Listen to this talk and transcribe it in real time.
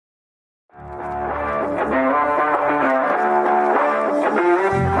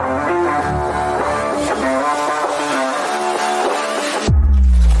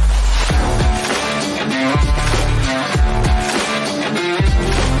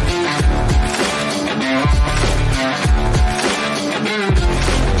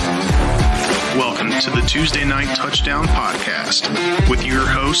Tuesday Night Touchdown Podcast with your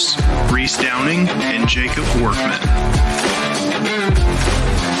hosts, Reese Downing and Jacob Workman.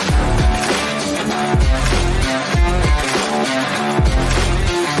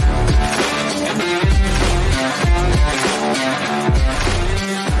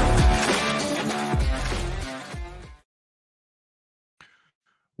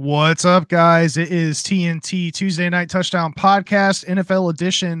 What's up, guys? It is TNT Tuesday Night Touchdown Podcast, NFL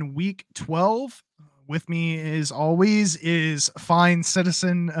Edition, Week 12. With me, as always, is fine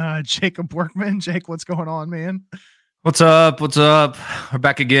citizen Jacob Workman. Jake, what's going on, man? What's up? We're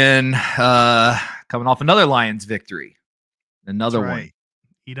back again. Coming off another Lions victory. Another one.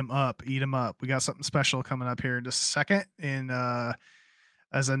 Eat them up. We got something special coming up here in just a second. And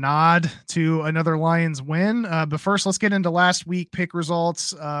as a nod to another Lions win. But first, let's get into last week pick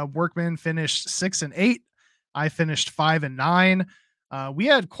results. Workman finished 6-8. I finished 5-9. We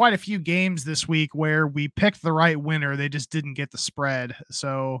had quite a few games this week where we picked the right winner. They just didn't get the spread.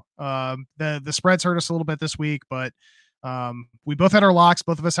 So the spreads hurt us a little bit this week, but we both had our locks.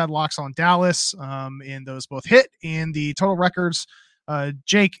 Both of us had locks on Dallas, and those both hit. And the total records,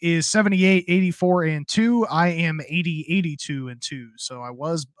 Jake is 78, 84, and 2. I am 80, 82, and 2. So I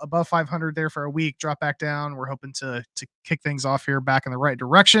was above 500 there for a week, drop back down. We're hoping to kick things off here back in the right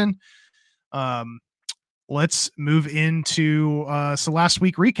direction. Let's move into some last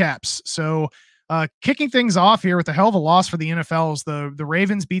week recaps. So kicking things off here with a hell of a loss for the NFL is the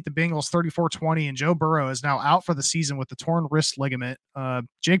Ravens beat the Bengals 34-20, and Joe Burrow is now out for the season with the torn wrist ligament.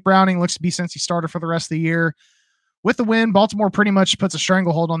 Jake Browning looks to be since he started for the rest of the year. With the win, Baltimore pretty much puts a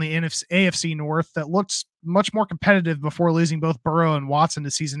stranglehold on the AFC North that looked much more competitive before losing both Burrow and Watson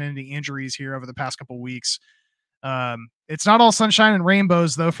to season-ending injuries here over the past couple of weeks. It's not all sunshine and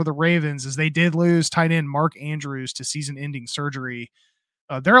rainbows, though, for the Ravens, as they did lose tight end Mark Andrews to season-ending surgery.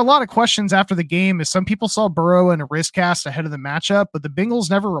 There are a lot of questions after the game, as some people saw Burrow in a wrist cast ahead of the matchup, but the Bengals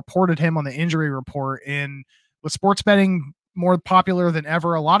never reported him on the injury report. And with sports betting more popular than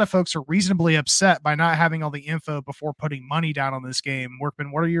ever, a lot of folks are reasonably upset by not having all the info before putting money down on this game.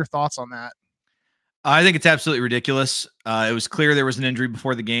 Workman, what are your thoughts on that? I think it's absolutely ridiculous. It was clear there was an injury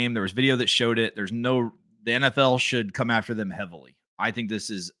before the game. There was video that showed it. The NFL should come after them heavily. I think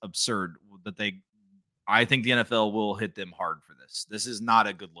this is absurd I think the NFL will hit them hard for this. This is not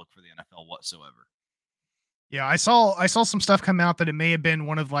a good look for the NFL whatsoever. Yeah, I saw some stuff come out that it may have been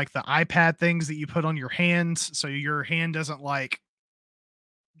one of like the iPad things that you put on your hands, so your hand doesn't like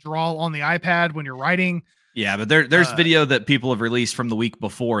draw on the iPad when you're writing. Yeah, but there's video that people have released from the week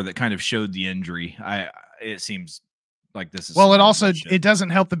before that kind of showed the injury. It seems like this is it doesn't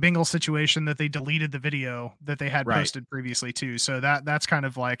help the Bengals situation that they deleted the video that they had posted previously too. So that's kind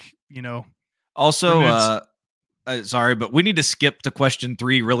of like, Also, sorry, but we need to skip to question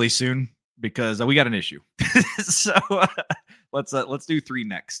 3 really soon because we got an issue. So let's do 3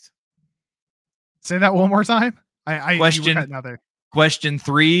 next. Say that one more time. Question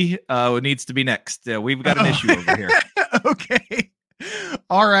 3 needs to be next. We've got an issue over here. Okay.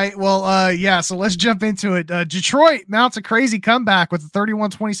 All right. Well, so let's jump into it. Detroit mounts a crazy comeback with a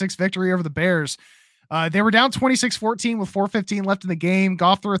 31-26 victory over the Bears. They were down 26-14 with 4:15 left in the game.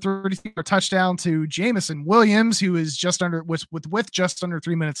 Goff threw a 33-yard touchdown to Jameson Williams, who is just under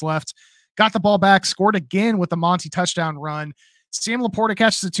 3 minutes left. Got the ball back, scored again with the Monty touchdown run. Sam Laporta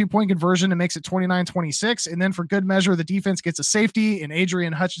catches a 2-point conversion and makes it 29-26. And then for good measure, the defense gets a safety, and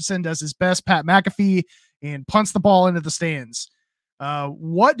Adrian Hutchinson does his best Pat McAfee and punts the ball into the stands.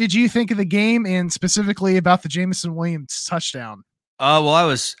 What did you think of the game, and specifically about the Jameson Williams touchdown? Well, I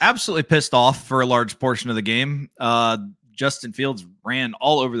was absolutely pissed off for a large portion of the game. Justin Fields ran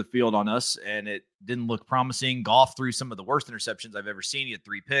all over the field on us, and it didn't look promising. Goff threw some of the worst interceptions I've ever seen. He had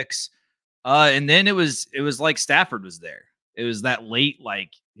 3 picks. And then it was like Stafford was there. It was that late, like,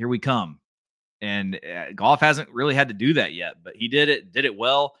 here we come. And Goff hasn't really had to do that yet, but he did it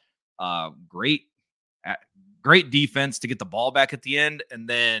well. Great defense to get the ball back at the end, and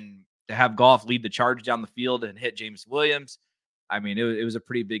then to have Goff lead the charge down the field and hit James Williams. I mean, it was a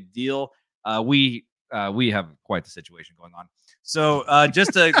pretty big deal. We have quite the situation going on. So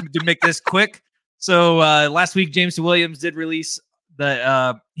just to make this quick. So last week, James Williams did release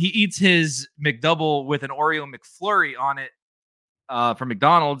he eats his McDouble with an Oreo McFlurry on it from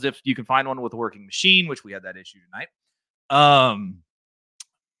McDonald's, if you can find one with a working machine, which we had that issue tonight.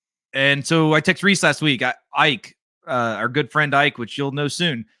 And so I texted Reese last week. Ike, our good friend Ike, which you'll know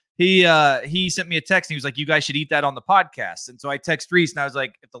soon. He sent me a text and he was like, "You guys should eat that on the podcast." And so I text Reese and I was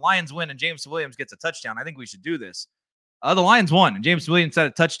like, "If the Lions win and James Williams gets a touchdown, I think we should do this." The Lions won and James Williams had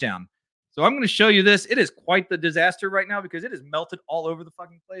a touchdown. So I'm going to show you this. It is quite the disaster right now because it is melted all over the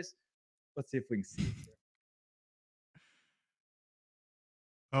fucking place. Let's see if we can see it.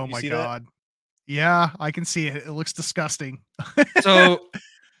 Oh You my see that? God. Yeah, I can see it. It looks disgusting. So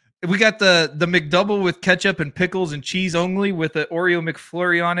we got the McDouble with ketchup and pickles and cheese only with the Oreo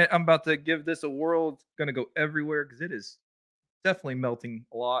McFlurry on it. I'm about to give this a whirl. It's gonna go everywhere because it is definitely melting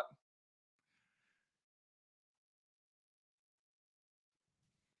a lot.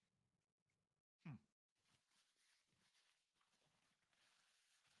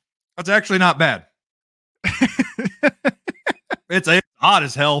 That's actually not bad. It's hot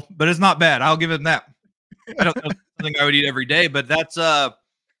as hell, but it's not bad. I'll give it that. I don't know something I would eat every day, but that's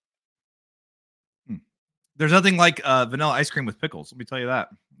there's nothing like vanilla ice cream with pickles. Let me tell you that.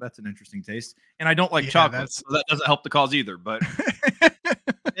 That's an interesting taste. And I don't like chocolate, so that doesn't help the cause either. But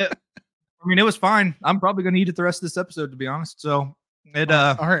yeah, I mean, it was fine. I'm probably going to eat it the rest of this episode, to be honest. So it.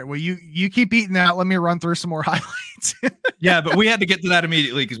 All right. Well, you keep eating that. Let me run through some more highlights. Yeah, but we had to get to that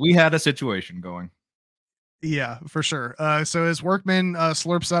immediately because we had a situation going. Yeah, for sure. So as Workman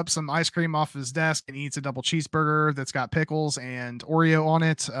slurps up some ice cream off his desk and eats a double cheeseburger that's got pickles and Oreo on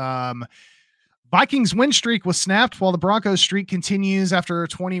it. Vikings win streak was snapped while the Broncos streak continues after a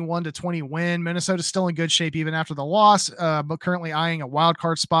 21-20 win. Minnesota's still in good shape even after the loss, but currently eyeing a wild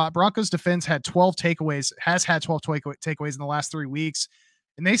card spot. Broncos defense has had 12 takeaways in the last 3 weeks,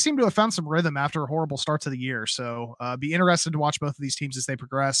 and they seem to have found some rhythm after a horrible start to the year. So be interested to watch both of these teams as they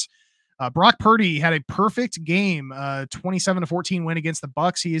progress. Brock Purdy had a perfect game, 27-14 win against the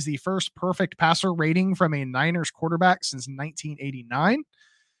Bucs. He is the first perfect passer rating from a Niners quarterback since 1989.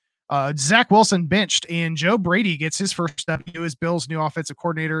 Zach Wilson benched, and Joe Brady gets his first W as Bills' new offensive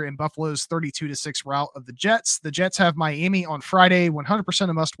coordinator in Buffalo's 32-6 rout of the Jets. The Jets have Miami on Friday, 100%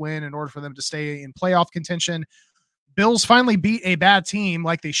 a must win in order for them to stay in playoff contention. Bills finally beat a bad team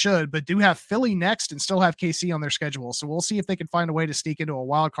like they should, but do have Philly next and still have KC on their schedule. So we'll see if they can find a way to sneak into a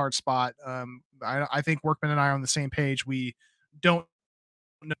wild card spot. I think Workman and I are on the same page. We don't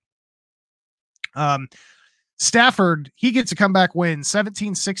know. Stafford, he gets a comeback win,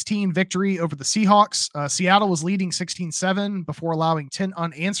 17-16 victory over the Seahawks. Seattle was leading 16-7 before allowing 10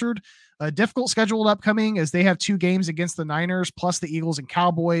 unanswered. A difficult schedule upcoming as they have 2 games against the Niners plus the Eagles and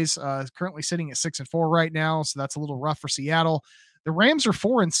Cowboys, currently sitting at 6-4 right now. So that's a little rough for Seattle. The Rams are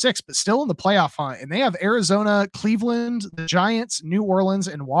 4-6, but still in the playoff hunt, and they have Arizona, Cleveland, the Giants, New Orleans,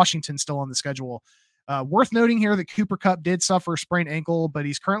 and Washington still on the schedule. Worth noting here that Cooper Kupp did suffer a sprained ankle, but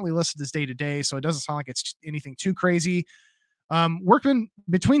he's currently listed as day-to-day, so it doesn't sound like it's anything too crazy. Workman,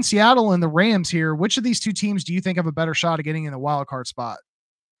 between Seattle and the Rams here, which of these two teams do you think have a better shot at getting in the wild card spot?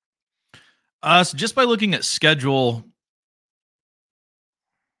 So just by looking at schedule,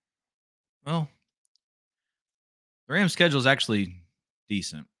 well, the Rams' schedule is actually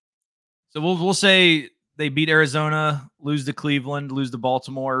decent. So we'll say they beat Arizona, lose to Cleveland, lose to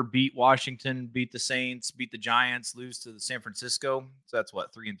Baltimore, beat Washington, beat the Saints, beat the Giants, lose to the San Francisco. So that's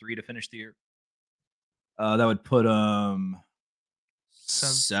what, 3-3 to finish the year. That would put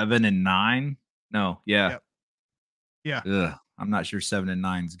 7-9. No, yeah. Yep. Yeah. Ugh, I'm not sure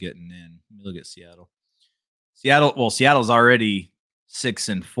 7-9's getting in. Let me look at Seattle. Seattle's already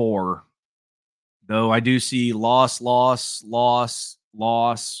 6-4. Though I do see loss,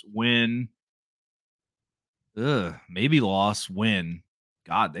 win. Maybe loss, win.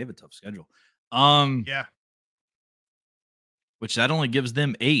 God, they have a tough schedule. Yeah. Which that only gives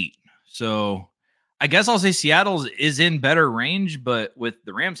them 8. So I guess I'll say Seattle is in better range, but with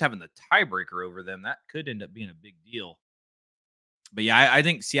the Rams having the tiebreaker over them, that could end up being a big deal. But yeah, I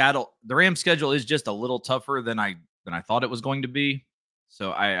think Seattle, the Rams schedule is just a little tougher than I thought it was going to be.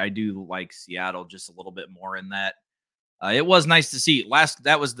 So I do like Seattle just a little bit more in that. It was nice to see.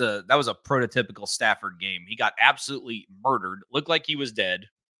 That was a prototypical Stafford game. He got absolutely murdered. Looked like he was dead.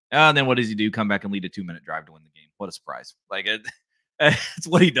 And then what does he do? Come back and lead a 2-minute drive to win the game. What a surprise! Like it's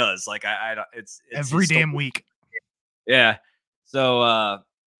what he does. Like I don't. It's every damn week. Yeah. So,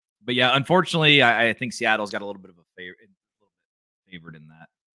 but yeah, unfortunately, I think Seattle's got a little bit of a favored in that.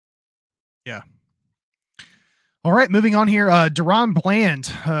 Yeah. All right, moving on here. Deron Bland,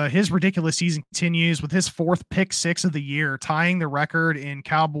 his ridiculous season continues with his 4th pick 6 of the year, tying the record in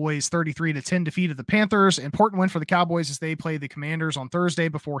Cowboys 33-10 defeat of the Panthers. Important win for the Cowboys as they play the Commanders on Thursday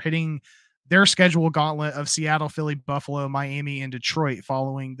before hitting their schedule gauntlet of Seattle, Philly, Buffalo, Miami, and Detroit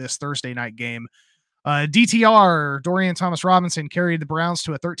following this Thursday night game. DTR, Dorian Thomas-Robinson, carried the Browns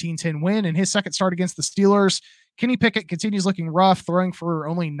to a 13-10 win in his second start against the Steelers. Kenny Pickett continues looking rough, throwing for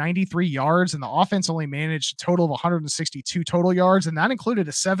only 93 yards, and the offense only managed a total of 162 total yards, and that included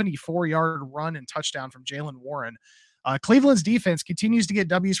a 74-yard run and touchdown from Jalen Warren. Cleveland's defense continues to get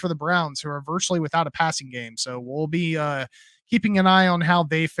W's for the Browns, who are virtually without a passing game, so we'll be keeping an eye on how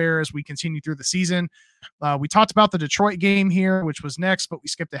they fare as we continue through the season. We talked about the Detroit game here, which was next, but we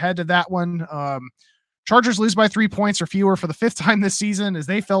skipped ahead to that one. Chargers lose by 3 points or fewer for the 5th time this season as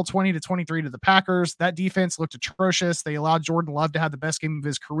they fell 20-23 to the Packers. That defense looked atrocious. They allowed Jordan Love to have the best game of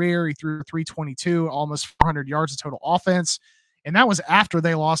his career. He threw 322, almost 400 yards of total offense. And that was after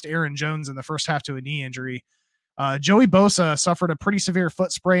they lost Aaron Jones in the first half to a knee injury. Joey Bosa suffered a pretty severe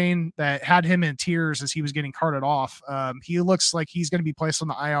foot sprain that had him in tears as he was getting carted off. He looks like he's going to be placed on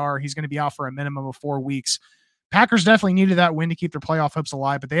the IR. He's going to be out for a minimum of 4 weeks. Packers definitely needed that win to keep their playoff hopes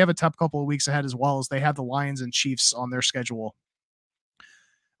alive, but they have a tough couple of weeks ahead as well as they have the Lions and Chiefs on their schedule.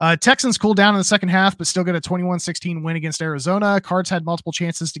 Texans cooled down in the second half, but still get a 21-16 win against Arizona. Cards had multiple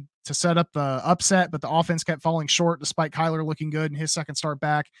chances to set up the upset, but the offense kept falling short despite Kyler looking good in his second start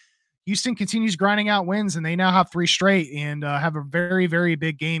back. Houston continues grinding out wins, and they now have 3 straight and have a very, very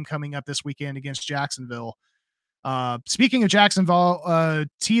big game coming up this weekend against Jacksonville. Speaking of Jacksonville,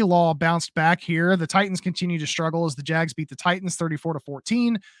 T-Law bounced back here. The Titans continue to struggle as the Jags beat the Titans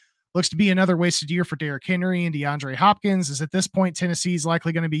 34-14. Looks to be another wasted year for Derrick Henry and DeAndre Hopkins, as at this point, Tennessee is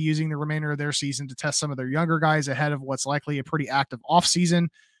likely going to be using the remainder of their season to test some of their younger guys ahead of what's likely a pretty active offseason.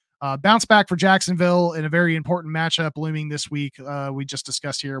 Bounce back for Jacksonville in a very important matchup looming this week. We just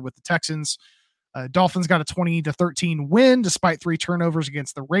discussed here with the Texans. Dolphins got a 20-13 win despite 3 turnovers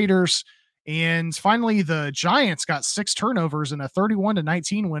against the Raiders. And finally, the Giants got 6 turnovers and a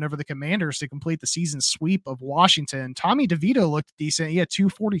 31-19 win over the Commanders to complete the season sweep of Washington. Tommy DeVito looked decent. He had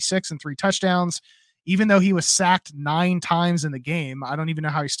 246 and 3 touchdowns, even though he was sacked 9 times in the game. I don't even know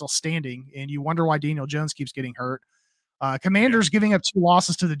how he's still standing. And you wonder why Daniel Jones keeps getting hurt. Commanders giving up 2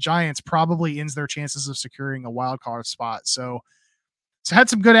 losses to the Giants probably ends their chances of securing a wild card spot. So had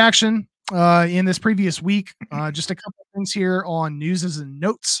some good action in this previous week. Just a couple of things here on newses and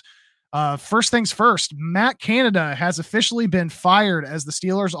notes. First things first, Matt Canada has officially been fired as the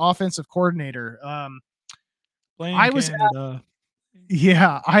Steelers offensive coordinator. I was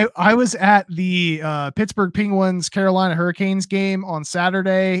at the Pittsburgh Penguins Carolina Hurricanes game on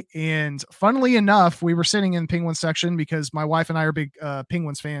Saturday, and funnily enough, we were sitting in the Penguins section because my wife and I are big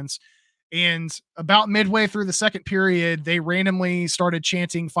Penguins fans. And about midway through the second period, they randomly started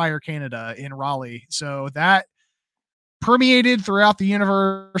chanting "Fire Canada" in Raleigh. So that permeated throughout the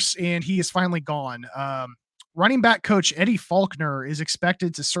universe, and he is finally gone. Running back coach Eddie Faulkner is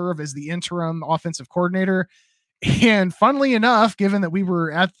expected to serve as the interim offensive coordinator. And funnily enough, given that we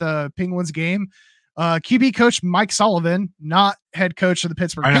were at the Penguins game, QB coach Mike Sullivan, not head coach of the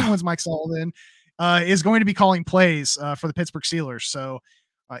Pittsburgh Penguins, Mike Sullivan, is going to be calling plays for the Pittsburgh Steelers. So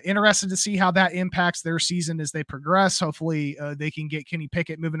interested to see how that impacts their season as they progress. Hopefully they can get Kenny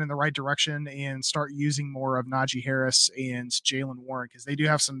Pickett moving in the right direction and start using more of Najee Harris and Jalen Warren, because they do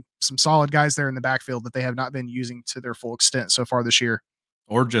have some solid guys there in the backfield that they have not been using to their full extent so far this year.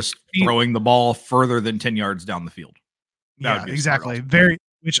 Or just throwing the ball further than 10 yards down the field. Yeah, exactly.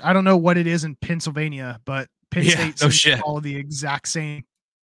 Which I don't know what it is in Pennsylvania, but Penn State seems to follow the exact same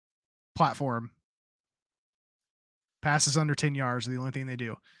platform. Passes under 10 yards are the only thing they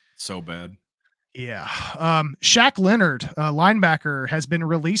do. So bad. Yeah. Shaq Leonard, linebacker, has been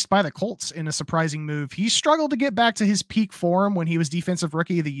released by the Colts in a surprising move. He struggled to get back to his peak form when he was defensive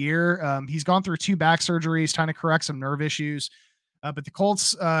rookie of the year. He's gone through 2 back surgeries, trying to correct some nerve issues. But the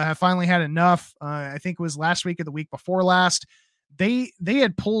Colts have finally had enough. I think it was last week or the week before last. They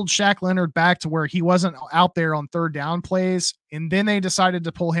had pulled Shaq Leonard back to where he wasn't out there on third down plays, and then they decided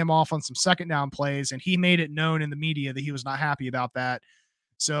to pull him off on some second down plays, and he made it known in the media that he was not happy about that.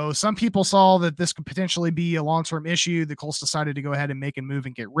 So some people saw that this could potentially be a long-term issue. The Colts decided to go ahead and make a move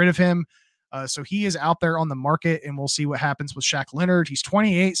and get rid of him. So he is out there on the market, and we'll see what happens with Shaq Leonard. He's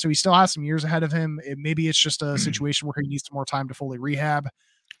 28, so he still has some years ahead of him. Maybe it's just a situation where he needs some more time to fully rehab.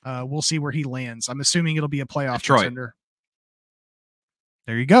 We'll see where he lands. I'm assuming it'll be a playoff contender.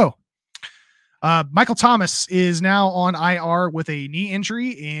 There you go. Michael Thomas is now on IR with a knee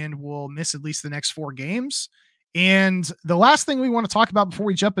injury and will miss at least the next 4 games. And the last thing we want to talk about before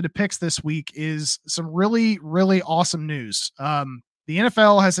we jump into picks this week is some really, really awesome news. The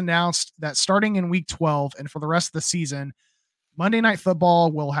NFL has announced that starting in week 12 and for the rest of the season, Monday Night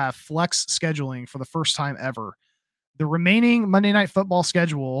Football will have flex scheduling for the first time ever. The remaining Monday Night Football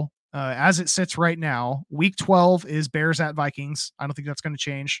schedule, as it sits right now, week 12 is Bears at Vikings. I don't think that's going to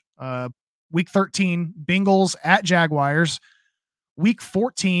change. Week 13, Bengals at Jaguars. Week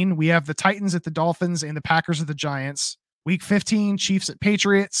 14, we have the Titans at the Dolphins and the Packers at the Giants. Week 15, Chiefs at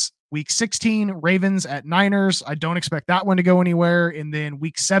Patriots. Week 16, Ravens at Niners. I don't expect that one to go anywhere. And then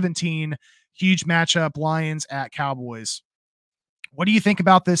week 17, huge matchup, Lions at Cowboys. What do you think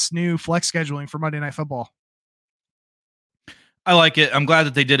about this new flex scheduling for Monday Night Football? I like it. I'm glad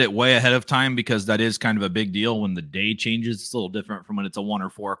that they did it way ahead of time because that is kind of a big deal when the day changes. It's a little different from when it's a 1 or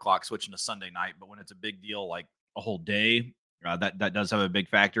 4 o'clock switching to Sunday night. But when it's a big deal, like a whole day, that does have a big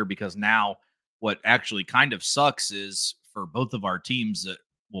factor because now what actually kind of sucks is for both of our teams that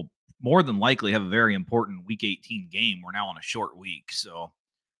will more than likely have a very important week 18 game. We're now on a short week. So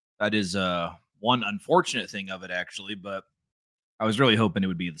that is one unfortunate thing of it, actually. But I was really hoping it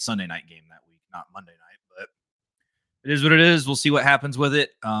would be the Sunday night game that week, not Monday night. But it is what it is. We'll see what happens with it.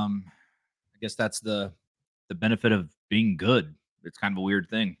 I guess that's the benefit of being good. It's kind of a weird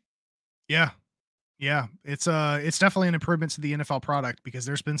thing. Yeah. Yeah. It's definitely an improvement to the NFL product because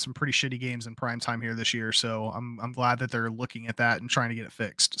there's been some pretty shitty games in prime time here this year. So I'm glad that they're looking at that and trying to get it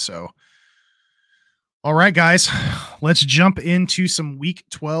fixed. So, all right, guys, let's jump into some week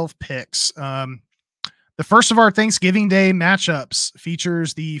 12 picks. The first of our Thanksgiving Day matchups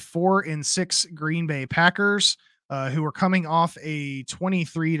features the 4-6 Green Bay Packers, who are coming off a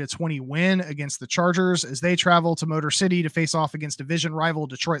 23-20 win against the Chargers as they travel to Motor City to face off against division rival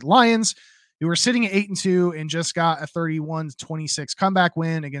Detroit Lions, who are sitting at 8-2 and just got a 31-26 comeback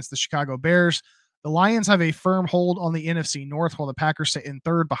win against the Chicago Bears. The Lions have a firm hold on the NFC North, while the Packers sit in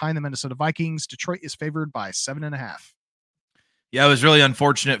third behind the Minnesota Vikings. Detroit is favored by 7.5. Yeah, it was really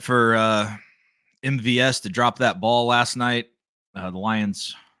unfortunate for MVS to drop that ball last night. The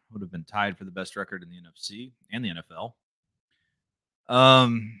Lions would have been tied for the best record in the NFC and the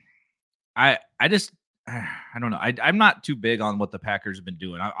NFL. I don't know. I'm not too big on what the Packers have been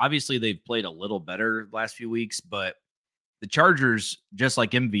doing. Obviously, they've played a little better the last few weeks, but the Chargers, just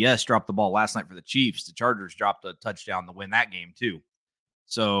like MVS dropped the ball last night for the Chiefs, the Chargers dropped a touchdown to win that game too.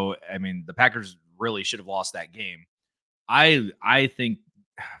 So, I mean, the Packers really should have lost that game. I think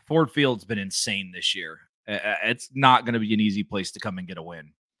Ford Field's been insane this year. It's not going to be an easy place to come and get a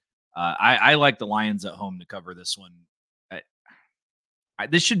win. I like the Lions at home to cover this one.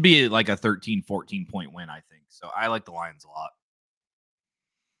 This should be like a 13, 14-point win, I think. So I like the Lions a lot.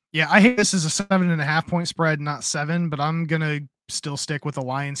 Yeah, I hate this is a 7.5 point spread, not 7, but I'm going to still stick with the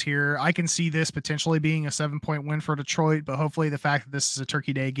Lions here. I can see this potentially being a 7-point win for Detroit, but hopefully the fact that this is a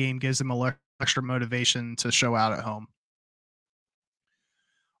Turkey Day game gives them extra motivation to show out at home.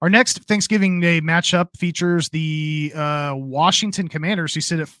 Our next Thanksgiving Day matchup features the Washington Commanders, who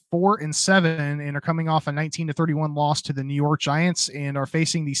sit at 4-7 and are coming off a 19-31 loss to the New York Giants and are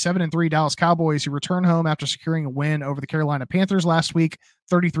facing the 7-3 Dallas Cowboys, who return home after securing a win over the Carolina Panthers last week,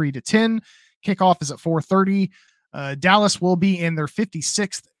 33-10. Kickoff is at 4:30. Dallas will be in their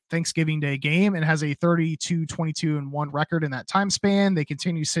 56th Thanksgiving Day game and has a 32-22-1 record in that time span. They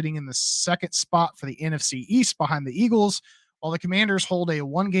continue sitting in the second spot for the NFC East behind the Eagles, while the Commanders hold a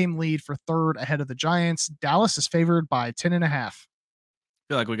 1-game lead for third ahead of the Giants. Dallas is favored by 10.5. I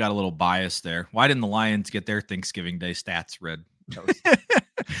feel like we got a little bias there. Why didn't the Lions get their Thanksgiving Day stats read?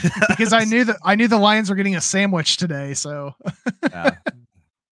 Because I knew the Lions were getting a sandwich today, so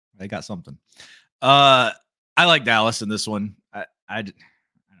they got something. I like Dallas in this one. I don't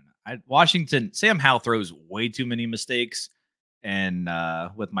know. Washington, Sam Howell throws way too many mistakes. And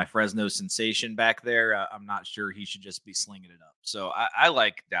with my Fresno sensation back there, I'm not sure he should just be slinging it up. So I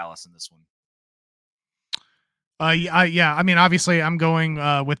like Dallas in this one. Yeah. I mean, obviously, I'm going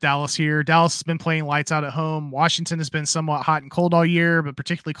with Dallas here. Dallas has been playing lights out at home. Washington has been somewhat hot and cold all year, but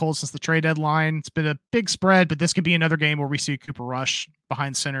particularly cold since the trade deadline. It's been a big spread, but this could be another game where we see Cooper Rush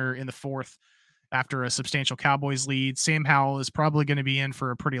behind center in the fourth after a substantial Cowboys lead. Sam Howell is probably going to be in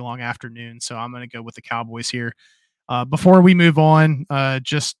for a pretty long afternoon, so I'm going to go with the Cowboys here. Before we move on,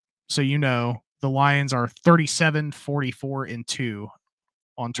 just so you know, the Lions are 37-44-2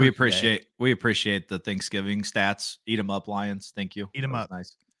 on Turkey Day. We appreciate the Thanksgiving stats. Eat them up, Lions. Thank you. Eat them up.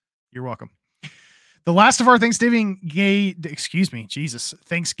 Nice. You're welcome. The last of our Thanksgiving Day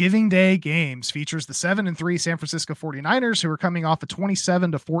games features the 7-3 San Francisco 49ers, who are coming off a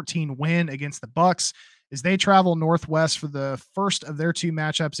 27-14 win against the Bucs as they travel northwest for the first of their two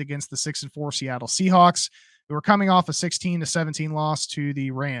matchups against the 6-4 Seattle Seahawks, who are coming off a 16-17 loss to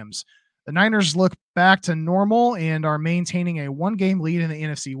the Rams. The Niners look back to normal and are maintaining a 1-game lead in the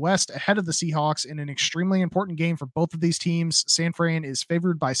NFC West ahead of the Seahawks in an extremely important game for both of these teams. San Fran is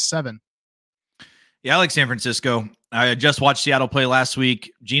favored by 7. Yeah, I like San Francisco. I just watched Seattle play last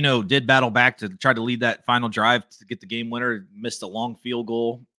week. Geno did battle back to try to lead that final drive to get the game winner, missed a long field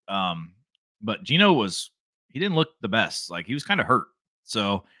goal. But Geno he didn't look the best. Like, he was kind of hurt. So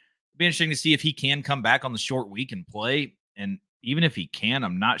it'll be interesting to see if he can come back on the short week and play. And even if he can,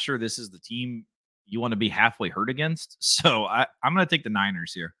 I'm not sure this is the team you want to be halfway hurt against. So I'm going to take the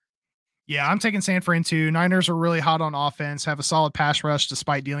Niners here. Yeah, I'm taking San Fran too. Niners are really hot on offense, have a solid pass rush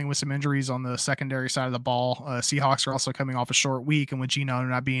despite dealing with some injuries on the secondary side of the ball. Seahawks are also coming off a short week, and with Geno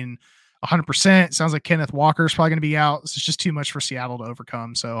not being 100%, sounds like Kenneth Walker is probably going to be out. It's just too much for Seattle to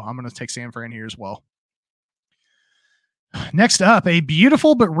overcome. So I'm going to take San Fran here as well. Next up, a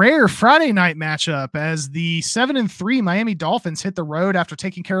beautiful but rare Friday night matchup as the 7-3 Miami Dolphins hit the road after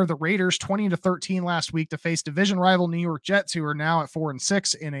taking care of the Raiders 20-13 last week to face division rival New York Jets, who are now at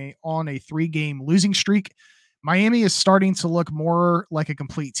 4-6 on a 3-game losing streak. Miami is starting to look more like a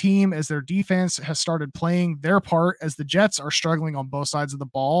complete team as their defense has started playing their part as the Jets are struggling on both sides of the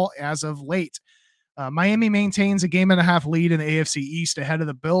ball as of late. Miami maintains a 1.5 game lead in the AFC East ahead of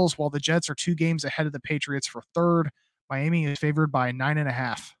the Bills, while the Jets are 2 games ahead of the Patriots for third. Miami is favored by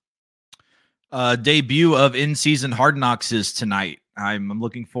 9.5. Debut of in-season Hard Knocks is tonight. I'm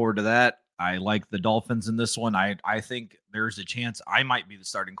looking forward to that. I like the Dolphins in this one. I think there's a chance I might be the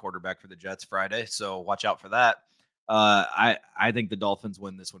starting quarterback for the Jets Friday, so watch out for that. I think the Dolphins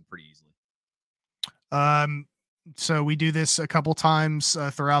win this one pretty easily. So we do this a couple times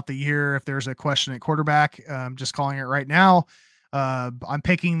throughout the year. If there's a question at quarterback, just calling it right now. I'm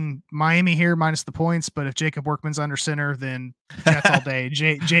picking Miami here minus the points, but if Jacob Workman's under center, then Jets all day.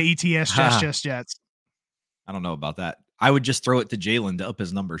 Jets, Jets. I don't know about that. I would just throw it to Jalen to up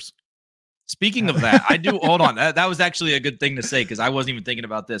his numbers. Speaking of that, I do. Hold on. That was actually a good thing to say because I wasn't even thinking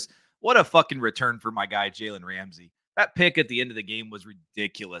about this. What a fucking return for my guy, Jalen Ramsey. That pick at the end of the game was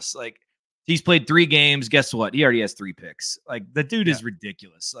ridiculous. Like, he's played 3 games. Guess what? He already has 3 picks. Like, the dude is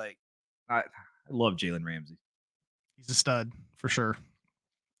ridiculous. Like, I love Jalen Ramsey. He's a stud for sure.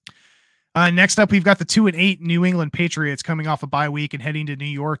 Next up, we've got the 2-8 New England Patriots coming off a bye week and heading to New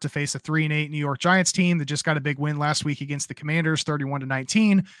York to face a 3-8 New York Giants team that just got a big win last week against the Commanders,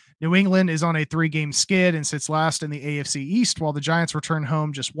 31-19. New England is on a 3-game skid and sits last in the AFC East, while the Giants return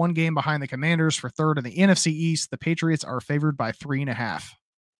home just 1 game behind the Commanders for third in the NFC East. The Patriots are favored by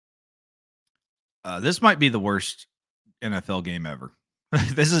 3.5. This might be the worst NFL game ever.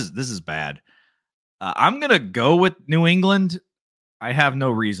 This is bad. I'm going to go with New England. I have no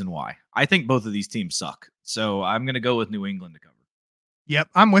reason why. I think both of these teams suck. So I'm going to go with New England to cover. Yep,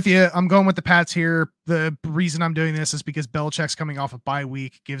 I'm with you. I'm going with the Pats here. The reason I'm doing this is because Belichick's coming off a bye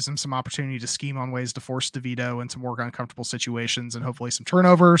week, gives him some opportunity to scheme on ways to force DeVito into more uncomfortable situations and hopefully some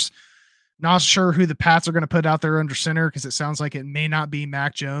turnovers. Not sure who the Pats are going to put out there under center because it sounds like it may not be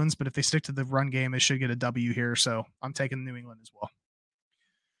Mac Jones, but if they stick to the run game, they should get a W here. So I'm taking New England as well.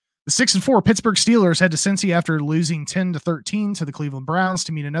 The 6-4 Pittsburgh Steelers head to Cincy after losing 10-13 to the Cleveland Browns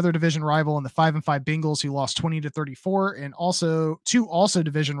to meet another division rival in the 5-5 Bengals, who lost 20-34, and also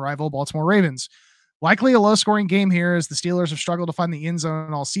division rival Baltimore Ravens. Likely a low-scoring game here as the Steelers have struggled to find the end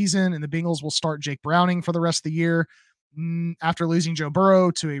zone all season, and the Bengals will start Jake Browning for the rest of the year. After losing Joe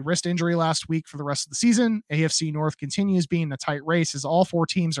Burrow to a wrist injury last week for the rest of the season, AFC North continues being a tight race as all 4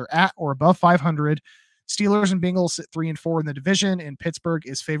 teams are at or above 500. Steelers and Bengals sit 3-4 in the division, and Pittsburgh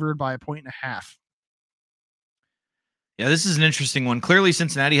is favored by 1.5. Yeah, this is an interesting one. Clearly,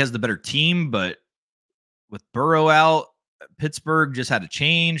 Cincinnati has the better team, but with Burrow out, Pittsburgh just had a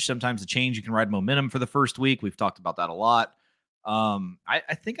change. Sometimes the change, you can ride momentum for the first week. We've talked about that a lot. I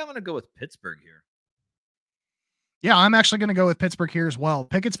think I'm going to go with Pittsburgh here. Yeah, I'm actually going to go with Pittsburgh here as well.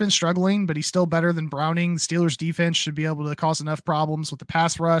 Pickett's been struggling, but he's still better than Browning. Steelers defense should be able to cause enough problems with the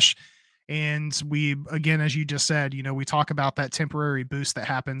pass rush. And we, again, as you just said, we talk about that temporary boost that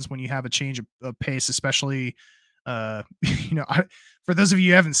happens when you have a change of pace, especially, for those of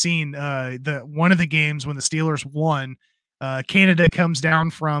you who haven't seen one of the games when the Steelers won, Canada comes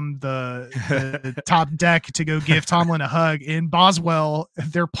down from the top deck to go give Tomlin a hug, and Boswell,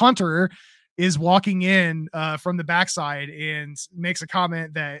 their punter, is walking in from the backside and makes a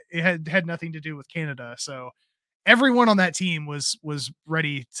comment that it had nothing to do with Canada. So everyone on that team was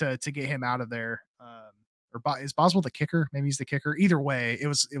ready to get him out of there. Is Boswell the kicker? Maybe he's the kicker. Either way, it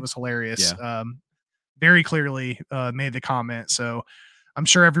was hilarious. Yeah. Very clearly made the comment. So I'm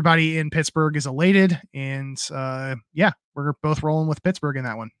sure everybody in Pittsburgh is elated, and we're both rolling with Pittsburgh in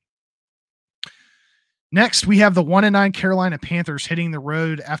that one. Next, we have the 1-9 Carolina Panthers hitting the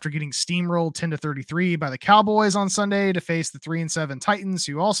road after getting steamrolled 10-33 by the Cowboys on Sunday to face the 3-7 Titans,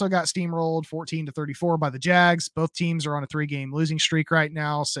 who also got steamrolled 14-34 by the Jags. Both teams are on a 3-game losing streak right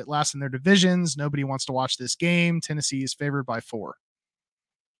now, sit last in their divisions. Nobody wants to watch this game. Tennessee is favored by 4.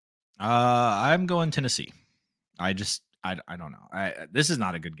 I'm going Tennessee. I don't know. This is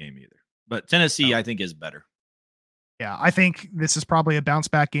not a good game either, but Tennessee, I think, is better. Yeah, I think this is probably a bounce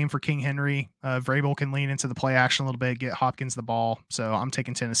back game for King Henry. Vrabel can lean into the play action a little bit, get Hopkins the ball. So I'm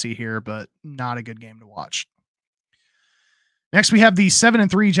taking Tennessee here, but not a good game to watch. Next, we have the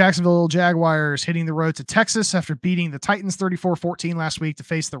 7-3 Jacksonville Jaguars hitting the road to Texas after beating the Titans 34-14 last week to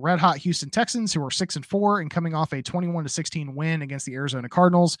face the red-hot Houston Texans, who are 6-4 and coming off a 21-16 win against the Arizona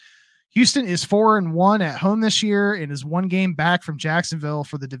Cardinals. Houston is 4-1 at home this year and is one game back from Jacksonville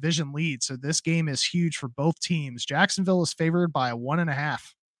for the division lead. So this game is huge for both teams. Jacksonville is favored by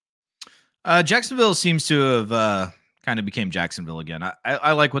 1.5. Jacksonville seems to have kind of became Jacksonville again.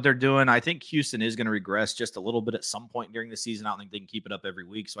 I like what they're doing. I think Houston is going to regress just a little bit at some point during the season. I don't think they can keep it up every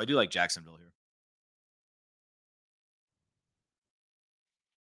week. So I do like Jacksonville here.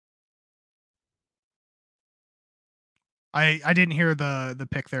 I didn't hear the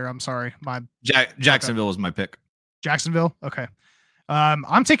pick there. I'm sorry. Jacksonville is my pick. Jacksonville. Okay.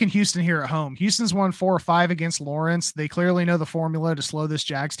 I'm taking Houston here at home. Houston's won 4 or 5 against Lawrence. They clearly know the formula to slow this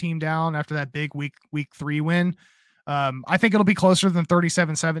Jags team down after that big week 3 win. I think it'll be closer than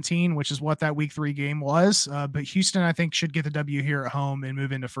 37-17, which is what that week 3 game was. But Houston, I think, should get the W here at home and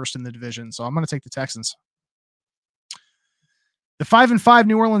move into first in the division. So I'm going to take the Texans. The 5-5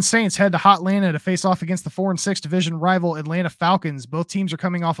 New Orleans Saints head to Hot Atlanta to face off against the 4-6 division rival Atlanta Falcons. Both teams are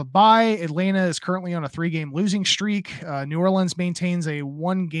coming off a bye. Atlanta is currently on a 3-game losing streak. New Orleans maintains a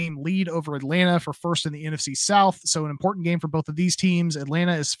 1-game lead over Atlanta for first in the NFC South. So an important game for both of these teams.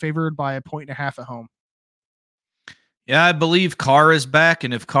 Atlanta is favored by 1.5 at home. Yeah, I believe Carr is back,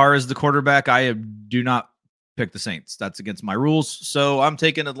 and if Carr is the quarterback, I do not pick the Saints. That's against my rules. So I'm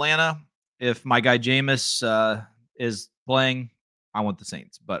taking Atlanta. If my guy Jameis is playing, I want the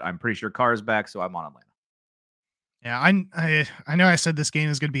Saints, but I'm pretty sure Carr is back, so I'm on Atlanta. Yeah, I know I said this game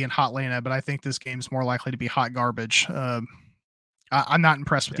is going to be in Hot Atlanta, but I think this game is more likely to be hot garbage. I'm not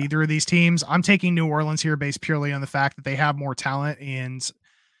impressed with either of these teams. I'm taking New Orleans here based purely on the fact that they have more talent, and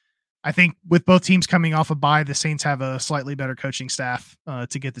I think with both teams coming off a bye, the Saints have a slightly better coaching staff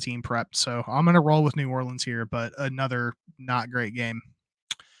to get the team prepped. So I'm going to roll with New Orleans here, but another not great game.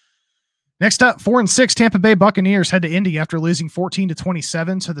 Next up, 4-6 Tampa Bay Buccaneers head to Indy after losing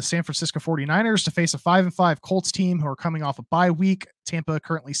 14-27 to the San Francisco 49ers to face a 5-5 Colts team who are coming off a bye week. Tampa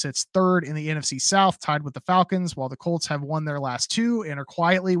currently sits third in the NFC South, tied with the Falcons, while the Colts have won their last 2 and are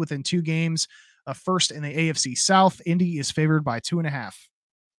quietly within 2 games of first in the AFC South. Indy is favored by 2.5.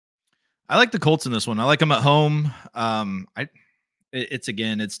 I like the Colts in this one. I like them at home.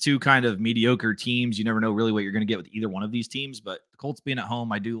 It's 2 kind of mediocre teams. You never know really what you're going to get with either one of these teams, but the Colts being at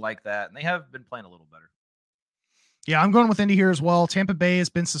home, I do like that. And they have been playing a little better. Yeah, I'm going with Indy here as well. Tampa Bay has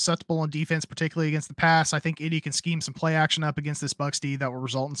been susceptible on defense, particularly against the pass. I think Indy can scheme some play action up against this Bucs D that will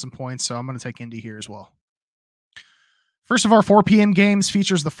result in some points. So I'm going to take Indy here as well. First of our 4 p.m. games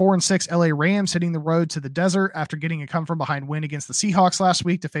features the 4-6 LA Rams hitting the road to the desert after getting a come-from-behind win against the Seahawks last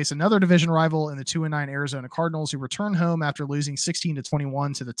week to face another division rival in the 2-9 Arizona Cardinals, who return home after losing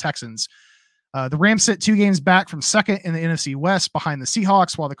 16-21 to the Texans. The Rams sit 2 games back from second in the NFC West behind the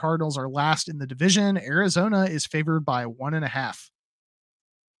Seahawks, while the Cardinals are last in the division. Arizona is favored by 1.5.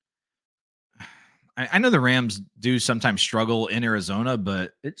 I know the Rams do sometimes struggle in Arizona,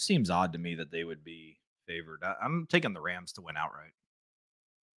 but it seems odd to me that they would be favored. I'm taking the Rams to win outright.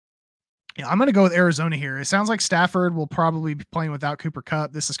 Yeah, I'm going to go with Arizona here. It sounds like Stafford will probably be playing without Cooper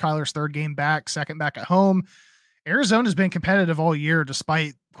Kupp. This is Kyler's 3rd game back, 2nd back at home. Arizona's been competitive all year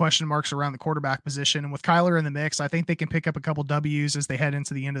despite question marks around the quarterback position. And with Kyler in the mix, I think they can pick up a couple W's as they head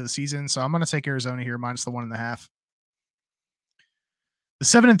into the end of the season. So I'm going to take Arizona here minus the 1.5. The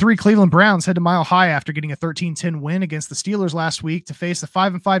 7-3 Cleveland Browns head to Mile High after getting a 13-10 win against the Steelers last week to face the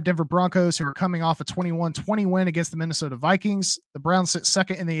 5-5 Denver Broncos, who are coming off a 21-20 win against the Minnesota Vikings. The Browns sit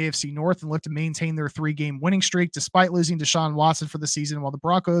second in the AFC North and look to maintain their 3-game winning streak despite losing Deshaun Watson for the season, while the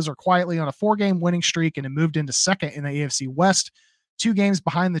Broncos are quietly on a 4-game winning streak and have moved into second in the AFC West, 2 games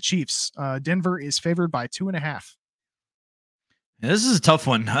behind the Chiefs. Denver is favored by 2.5. Yeah, this is a tough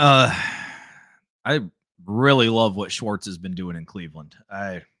one. I really love what Schwartz has been doing in Cleveland.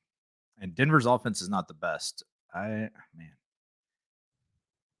 And Denver's offense is not the best. I'm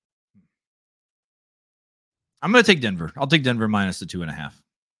going to take Denver. I'll take Denver minus the 2.5.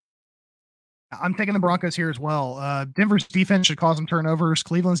 I'm taking the Broncos here as well. Denver's defense should cause some turnovers.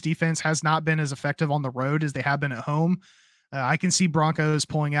 Cleveland's defense has not been as effective on the road as they have been at home. I can see Broncos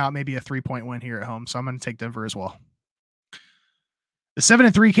pulling out maybe a 3-point win here at home. So I'm going to take Denver as well. The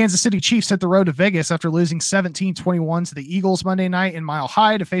 7-3 Kansas City Chiefs hit the road to Vegas after losing 17-21 to the Eagles Monday night in Mile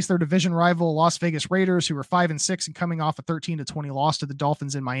High to face their division rival Las Vegas Raiders, who were 5-6 and coming off a 13-20 loss to the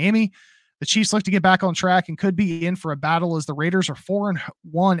Dolphins in Miami. The Chiefs look to get back on track and could be in for a battle as the Raiders are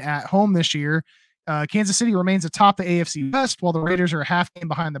 4-1 at home this year. Kansas City remains atop the AFC West, while the Raiders are a half game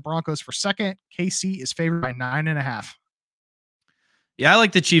behind the Broncos for second. KC is favored by 9.5. Yeah, I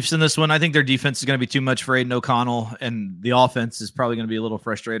like the Chiefs in this one. I think their defense is going to be too much for Aiden O'Connell, and the offense is probably going to be a little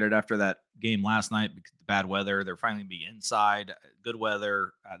frustrated after that game last night because of the bad weather. They're finally going to be inside, good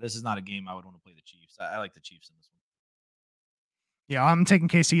weather. This is not a game I would want to play the Chiefs. I like the Chiefs in this one. Yeah, I'm taking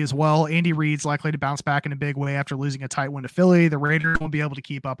KC as well. Andy Reid's likely to bounce back in a big way after losing a tight one to Philly. The Raiders won't be able to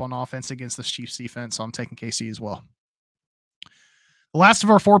keep up on offense against this Chiefs defense, so I'm taking KC as well. The last of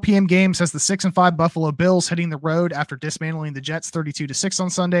our 4 p.m. games has the 6-5 Buffalo Bills hitting the road after dismantling the Jets 32-6 on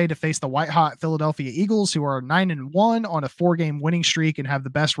Sunday to face the white-hot Philadelphia Eagles, who are 9-1 on a 4-game winning streak and have the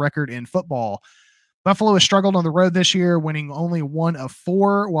best record in football. Buffalo has struggled on the road this year, winning only 1 of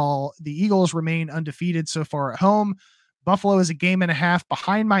 4, while the Eagles remain undefeated so far at home. Buffalo is a game and a half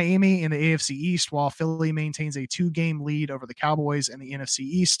behind Miami in the AFC East, while Philly maintains a 2-game lead over the Cowboys in the NFC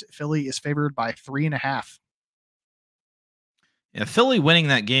East. Philly is favored by 3.5. Yeah, Philly winning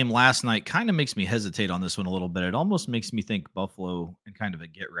that game last night kind of makes me hesitate on this one a little bit. It almost makes me think Buffalo in kind of a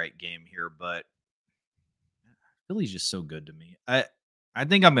get-right game here, but Philly's just so good to me. I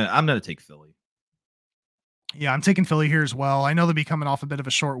think I'm gonna take Philly. Yeah, I'm taking Philly here as well. I know they'll be coming off a bit of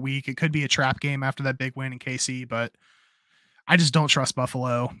a short week. It could be a trap game after that big win in KC, but I just don't trust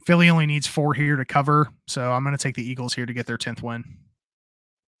Buffalo. Philly only needs 4 here to cover, so I'm going to take the Eagles here to get their 10th win.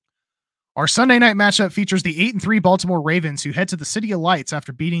 Our Sunday night matchup features the 8-3 Baltimore Ravens, who head to the City of Lights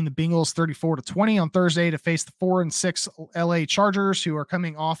after beating the Bengals 34-20 on Thursday to face the 4-6 LA Chargers, who are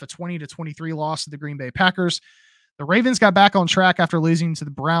coming off a 20-23 loss to the Green Bay Packers. The Ravens got back on track after losing to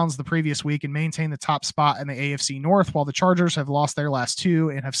the Browns the previous week and maintained the top spot in the AFC North, while the Chargers have lost their last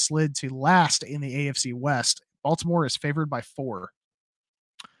 2 and have slid to last in the AFC West. Baltimore is favored by 4.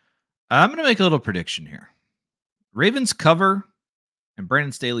 I'm going to make a little prediction here. Ravens cover and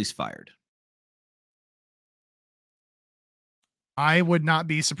Brandon Staley's fired. I would not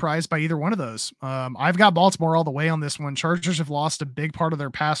be surprised by either one of those. I've got Baltimore all the way on this one. Chargers have lost a big part of their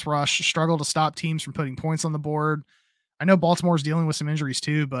pass rush, struggle to stop teams from putting points on the board. I know Baltimore's dealing with some injuries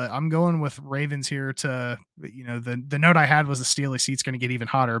too, but I'm going with Ravens here to, the note I had was the Staley seat's going to get even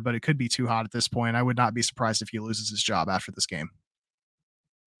hotter, but it could be too hot at this point. I would not be surprised if he loses his job after this game.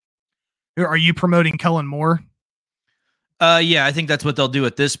 Are you promoting Kellen Moore? Yeah, I think that's what they'll do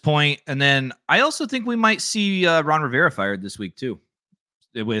at this point. And then I also think we might see Ron Rivera fired this week too,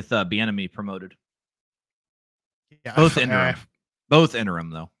 with Bieniemy promoted. Yeah, both interim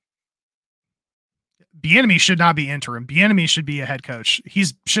though. Bieniemy should not be interim. Bieniemy should be a head coach.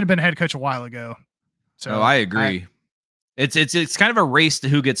 Should have been a head coach a while ago. So I agree. It's kind of a race to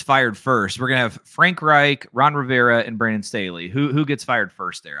who gets fired first. We're gonna have Frank Reich, Ron Rivera, and Brandon Staley. Who gets fired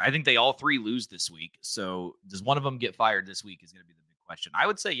first there? I think they all 3 lose this week. So does one of them get fired this week is going to be the big question. I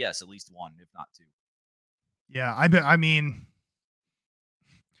would say yes, at least one, if not 2. Yeah, I mean,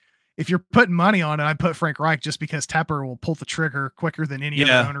 if you're putting money on it, I put Frank Reich just because Tepper will pull the trigger quicker than any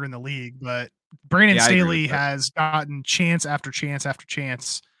other owner in the league. But Brandon Staley has gotten chance after chance after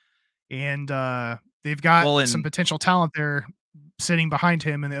chance, and they've got some potential talent there sitting behind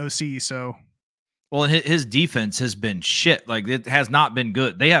him in the OC. So, his defense has been shit. Like, it has not been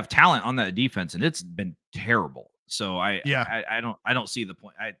good. They have talent on that defense, and it's been terrible. So I don't see the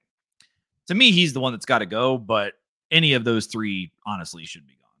point. To me, he's the one that's got to go. But any of those 3, honestly, should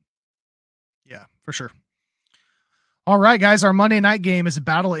be gone. Yeah, for sure. All right, guys, our Monday night game is a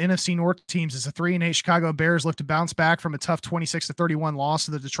battle of NFC North teams as the 3-8 Chicago Bears look to bounce back from a tough 26-31 loss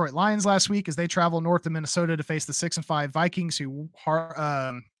to the Detroit Lions last week as they travel north to Minnesota to face the 6-5 Vikings, who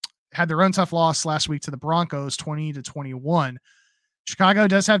had their own tough loss last week to the Broncos 20-21. Chicago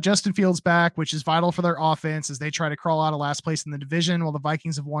does have Justin Fields back, which is vital for their offense as they try to crawl out of last place in the division, while the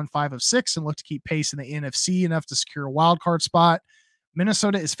Vikings have won 5 of 6 and look to keep pace in the NFC enough to secure a wild card spot.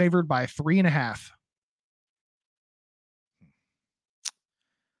 Minnesota is favored by 3.5.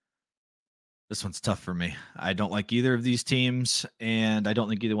 This one's tough for me. I don't like either of these teams, and I don't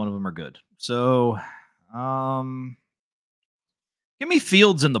think either one of them are good. So, give me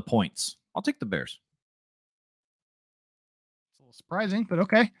Fields and the points. I'll take the Bears. It's a little surprising, but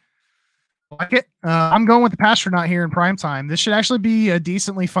okay. I like it. I'm going with the Pastronaut here in prime time. This should actually be a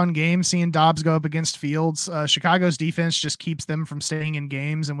decently fun game, seeing Dobbs go up against Fields. Chicago's defense just keeps them from staying in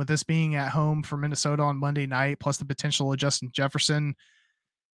games, and with this being at home for Minnesota on Monday night, plus the potential of Justin Jefferson,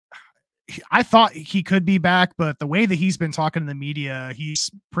 I thought he could be back, but the way that he's been talking to the media,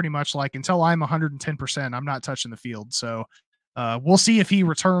 he's pretty much like, until I'm 110%, I'm not touching the field. So we'll see if he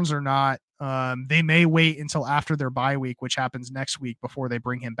returns or not. They may wait until after their bye week, which happens next week, before they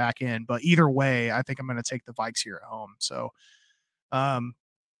bring him back in. But either way, I think I'm going to take the Vikes here at home. So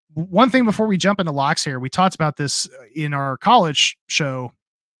one thing before we jump into locks here, we talked about this in our college show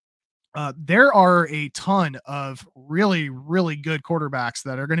There are a ton of really, really good quarterbacks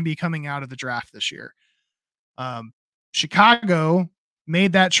that are going to be coming out of the draft this year. Chicago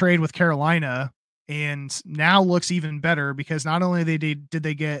made that trade with Carolina and now looks even better because not only did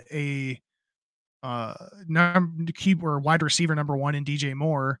they get a wide receiver number 1 in DJ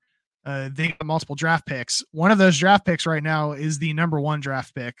Moore, they got multiple draft picks. One of those draft picks right now is the number 1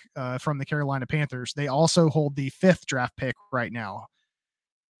 draft pick from the Carolina Panthers. They also hold the 5th draft pick right now.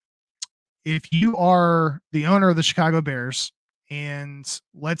 If you are the owner of the Chicago Bears, and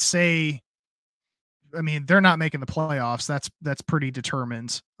let's say, I mean, they're not making the playoffs. That's pretty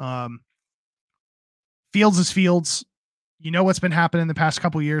determined. Fields is Fields. You know what's been happening the past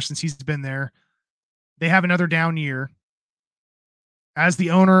couple years since he's been there. They have another down year. As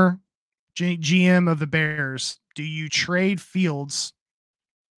the owner, GM of the Bears, do you trade Fields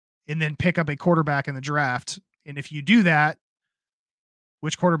and then pick up a quarterback in the draft? And if you do that,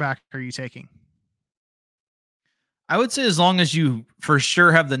 which quarterback are you taking? I would say as long as you for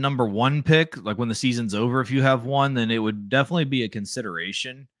sure have the number 1 pick, like when the season's over, if you have one, then it would definitely be a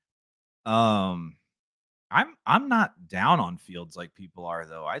consideration. I'm not down on Fields like people are,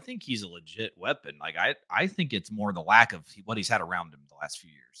 though. I think he's a legit weapon. Like I think it's more the lack of what he's had around him the last few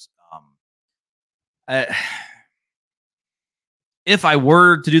years. If I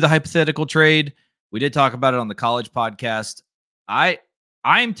were to do the hypothetical trade, we did talk about it on the college podcast.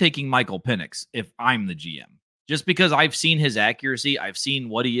 I'm taking Michael Penix if I'm the GM, just because I've seen his accuracy. I've seen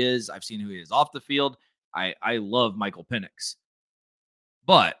what he is. I've seen who he is off the field. I love Michael Penix.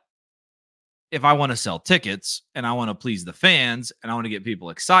 But if I want to sell tickets and I want to please the fans and I want to get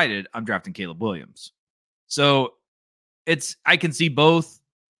people excited, I'm drafting Caleb Williams. So I can see both.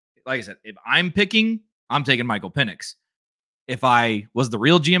 Like I said, if I'm picking, I'm taking Michael Penix. If I was the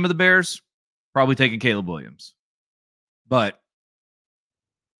real GM of the Bears, probably taking Caleb Williams. But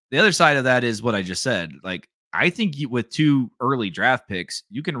the other side of that is what I just said. Like, I think with 2 early draft picks,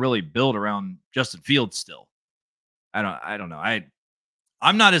 you can really build around Justin Fields still. I don't know.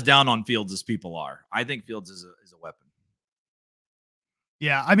 I'm not as down on Fields as people are. I think Fields is a weapon.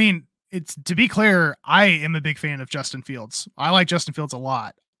 Yeah, I mean, it's to be clear, I am a big fan of Justin Fields. I like Justin Fields a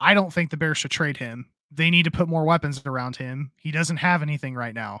lot. I don't think the Bears should trade him. They need to put more weapons around him. He doesn't have anything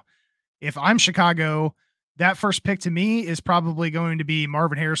right now. If I'm Chicago, that first pick to me is probably going to be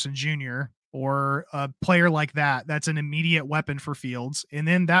Marvin Harrison Jr. or a player like that. That's an immediate weapon for Fields. And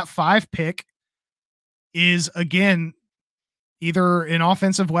then that 5 pick is, again, either an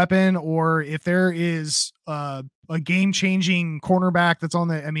offensive weapon or if there is a game-changing cornerback that's on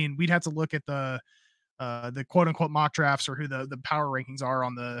the, I mean, we'd have to look at the quote unquote mock drafts or who the power rankings are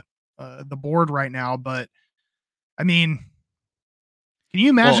on the board right now. But I mean, can you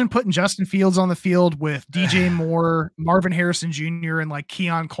imagine putting Justin Fields on the field with DJ Moore, Marvin Harrison Jr., and like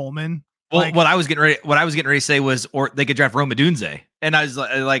Keon Coleman? Well, what I was getting ready to say was, or they could draft Rome Odunze, and I was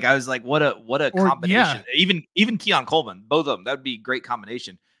like, what a combination. Yeah. Even Keon Coleman, both of them, that would be a great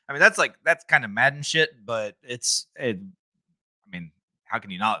combination. I mean, that's kind of Madden shit, but I mean, how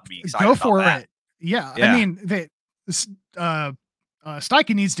can you not be excited? Go for that? It. Yeah. I mean,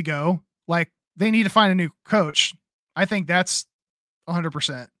 Steichen needs to go. Like, they need to find a new coach. I think that's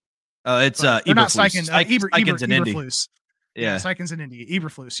 100%. It's Eberflus. Not Steichen. Steichen's in Indy. Eberflus. Yeah, Steichen's in Indy.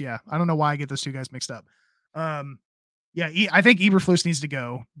 Eberflus. Yeah, I don't know why I get those 2 guys mixed up. Yeah, I think Eberflus needs to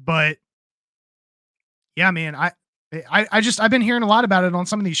go. But yeah, man, I've been hearing a lot about it on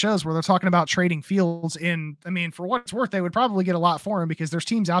some of these shows where they're talking about trading Fields. And I mean, for what it's worth, they would probably get a lot for him because there's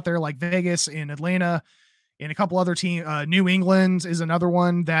teams out there like Vegas and Atlanta and a couple other teams. New England is another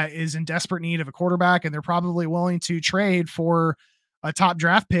one that is in desperate need of a quarterback, and they're probably willing to trade for a top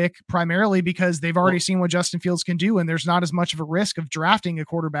draft pick primarily because they've already seen what Justin Fields can do. And there's not as much of a risk of drafting a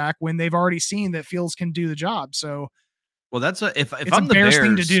quarterback when they've already seen that Fields can do the job. So, well, that's if it's I'm the Bears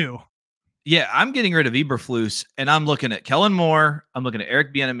thing to do. Yeah, I'm getting rid of Eberflus, and I'm looking at Kellen Moore, I'm looking at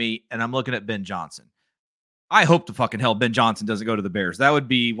Eric Bieniemy, and I'm looking at Ben Johnson. I hope to fucking hell Ben Johnson doesn't go to the Bears. That would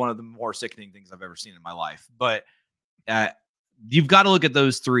be one of the more sickening things I've ever seen in my life. But you've got to look at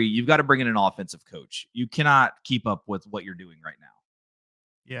those 3. You've got to bring in an offensive coach. You cannot keep up with what you're doing right now.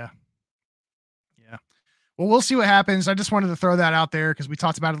 Yeah. Well, we'll see what happens. I just wanted to throw that out there because we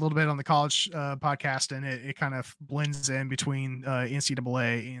talked about it a little bit on the college podcast, and it kind of blends in between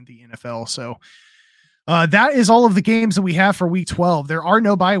NCAA and the NFL. So that is all of the games that we have for week 12. There are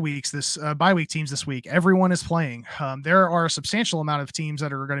no bye week teams this week. Everyone is playing. There are a substantial amount of teams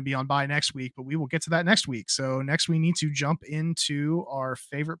that are going to be on bye next week, but we will get to that next week. So next we need to jump into our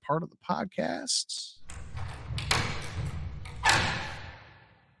favorite part of the podcast.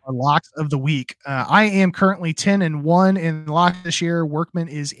 our locks of the week. I am currently 10-1 in lock this year. Workman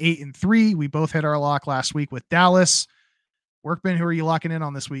is 8-3. We both hit our lock last week with Dallas. Workman, who are you locking in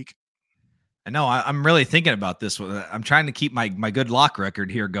on this week? I know I'm really thinking about this one. I'm trying to keep my good lock record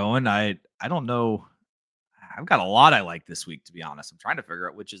here going. I don't know. I've got a lot I like this week, to be honest. I'm trying to figure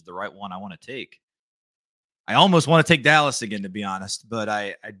out which is the right one I want to take. I almost want to take Dallas again, to be honest, but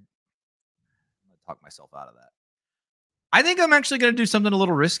I'm going to talk myself out of that. I think I'm actually going to do something a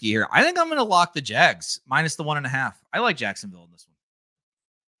little risky here. I think I'm going to lock the Jags minus the 1.5. I like Jacksonville in this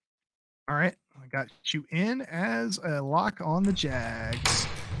one. All right. I got you in as a lock on the Jags.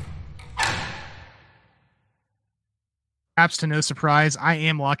 Perhaps to no surprise, I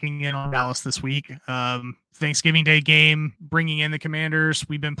am locking in on Dallas this week. Thanksgiving Day game, bringing in the Commanders.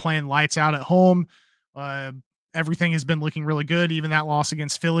 We've been playing lights out at home. Everything has been looking really good. Even that loss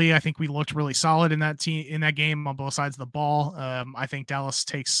against Philly, I think we looked really solid in that game on both sides of the ball. I think Dallas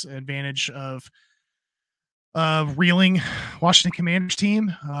takes advantage of reeling Washington Commanders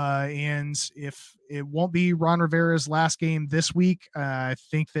team. And if it won't be Ron Rivera's last game this week, I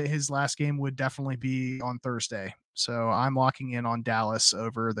think that his last game would definitely be on Thursday. So I'm locking in on Dallas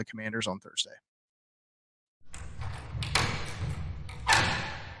over the Commanders on Thursday.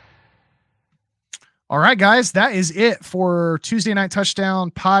 All right, guys, that is it for Tuesday Night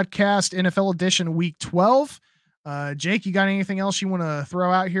Touchdown Podcast NFL Edition Week 12. Jake, you got anything else you want to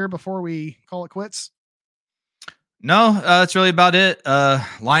throw out here before we call it quits? No, that's really about it.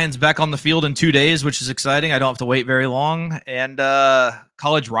 Lions back on the field in 2 days, which is exciting. I don't have to wait very long. And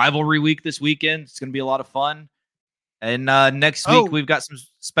college rivalry week this weekend. It's going to be a lot of fun. And next week, we've got some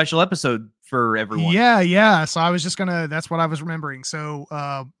special episode for everyone. Yeah. So I was just that's what I was remembering.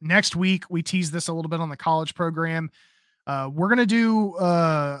 So next week, we teased this a little bit on the college program. We're going to do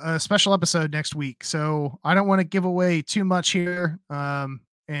a special episode next week. So I don't want to give away too much here.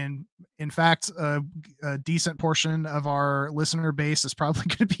 And in fact, a decent portion of our listener base is probably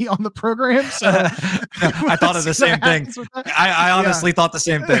going to be on the program. So I thought of the same thing. I honestly thought the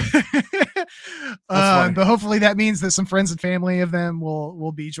same thing. But hopefully that means that some friends and family of them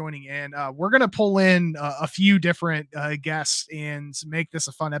will be joining in. We're going to pull in a few different guests and make this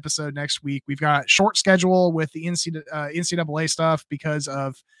a fun episode next week. We've got short schedule with the NCAA stuff because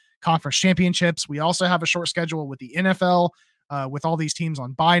of conference championships. We also have a short schedule with the NFL. With all these teams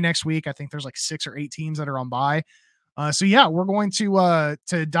on bye next week. I think there's like 6 or 8 teams that are on bye. So yeah, we're going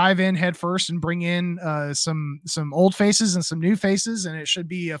to dive in head first and bring in some old faces and some new faces, and it should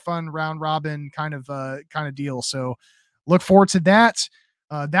be a fun round robin kind of deal. So look forward to that.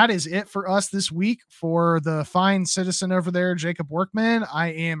 That is it for us this week. For the fine citizen over there, Jacob Workman,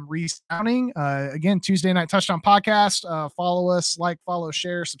 I am Reese Downing. Again, Tuesday Night Touchdown Podcast. Follow us, follow,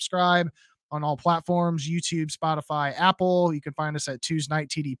 share, subscribe on all platforms, YouTube, Spotify, Apple. You can find us at Tuesday Night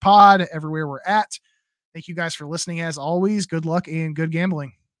TD Pod, everywhere we're at. Thank you guys for listening. As always, good luck and good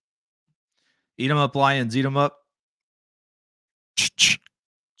gambling. Eat them up, Lions. Eat them up.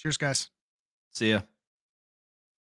 Cheers, guys. See ya.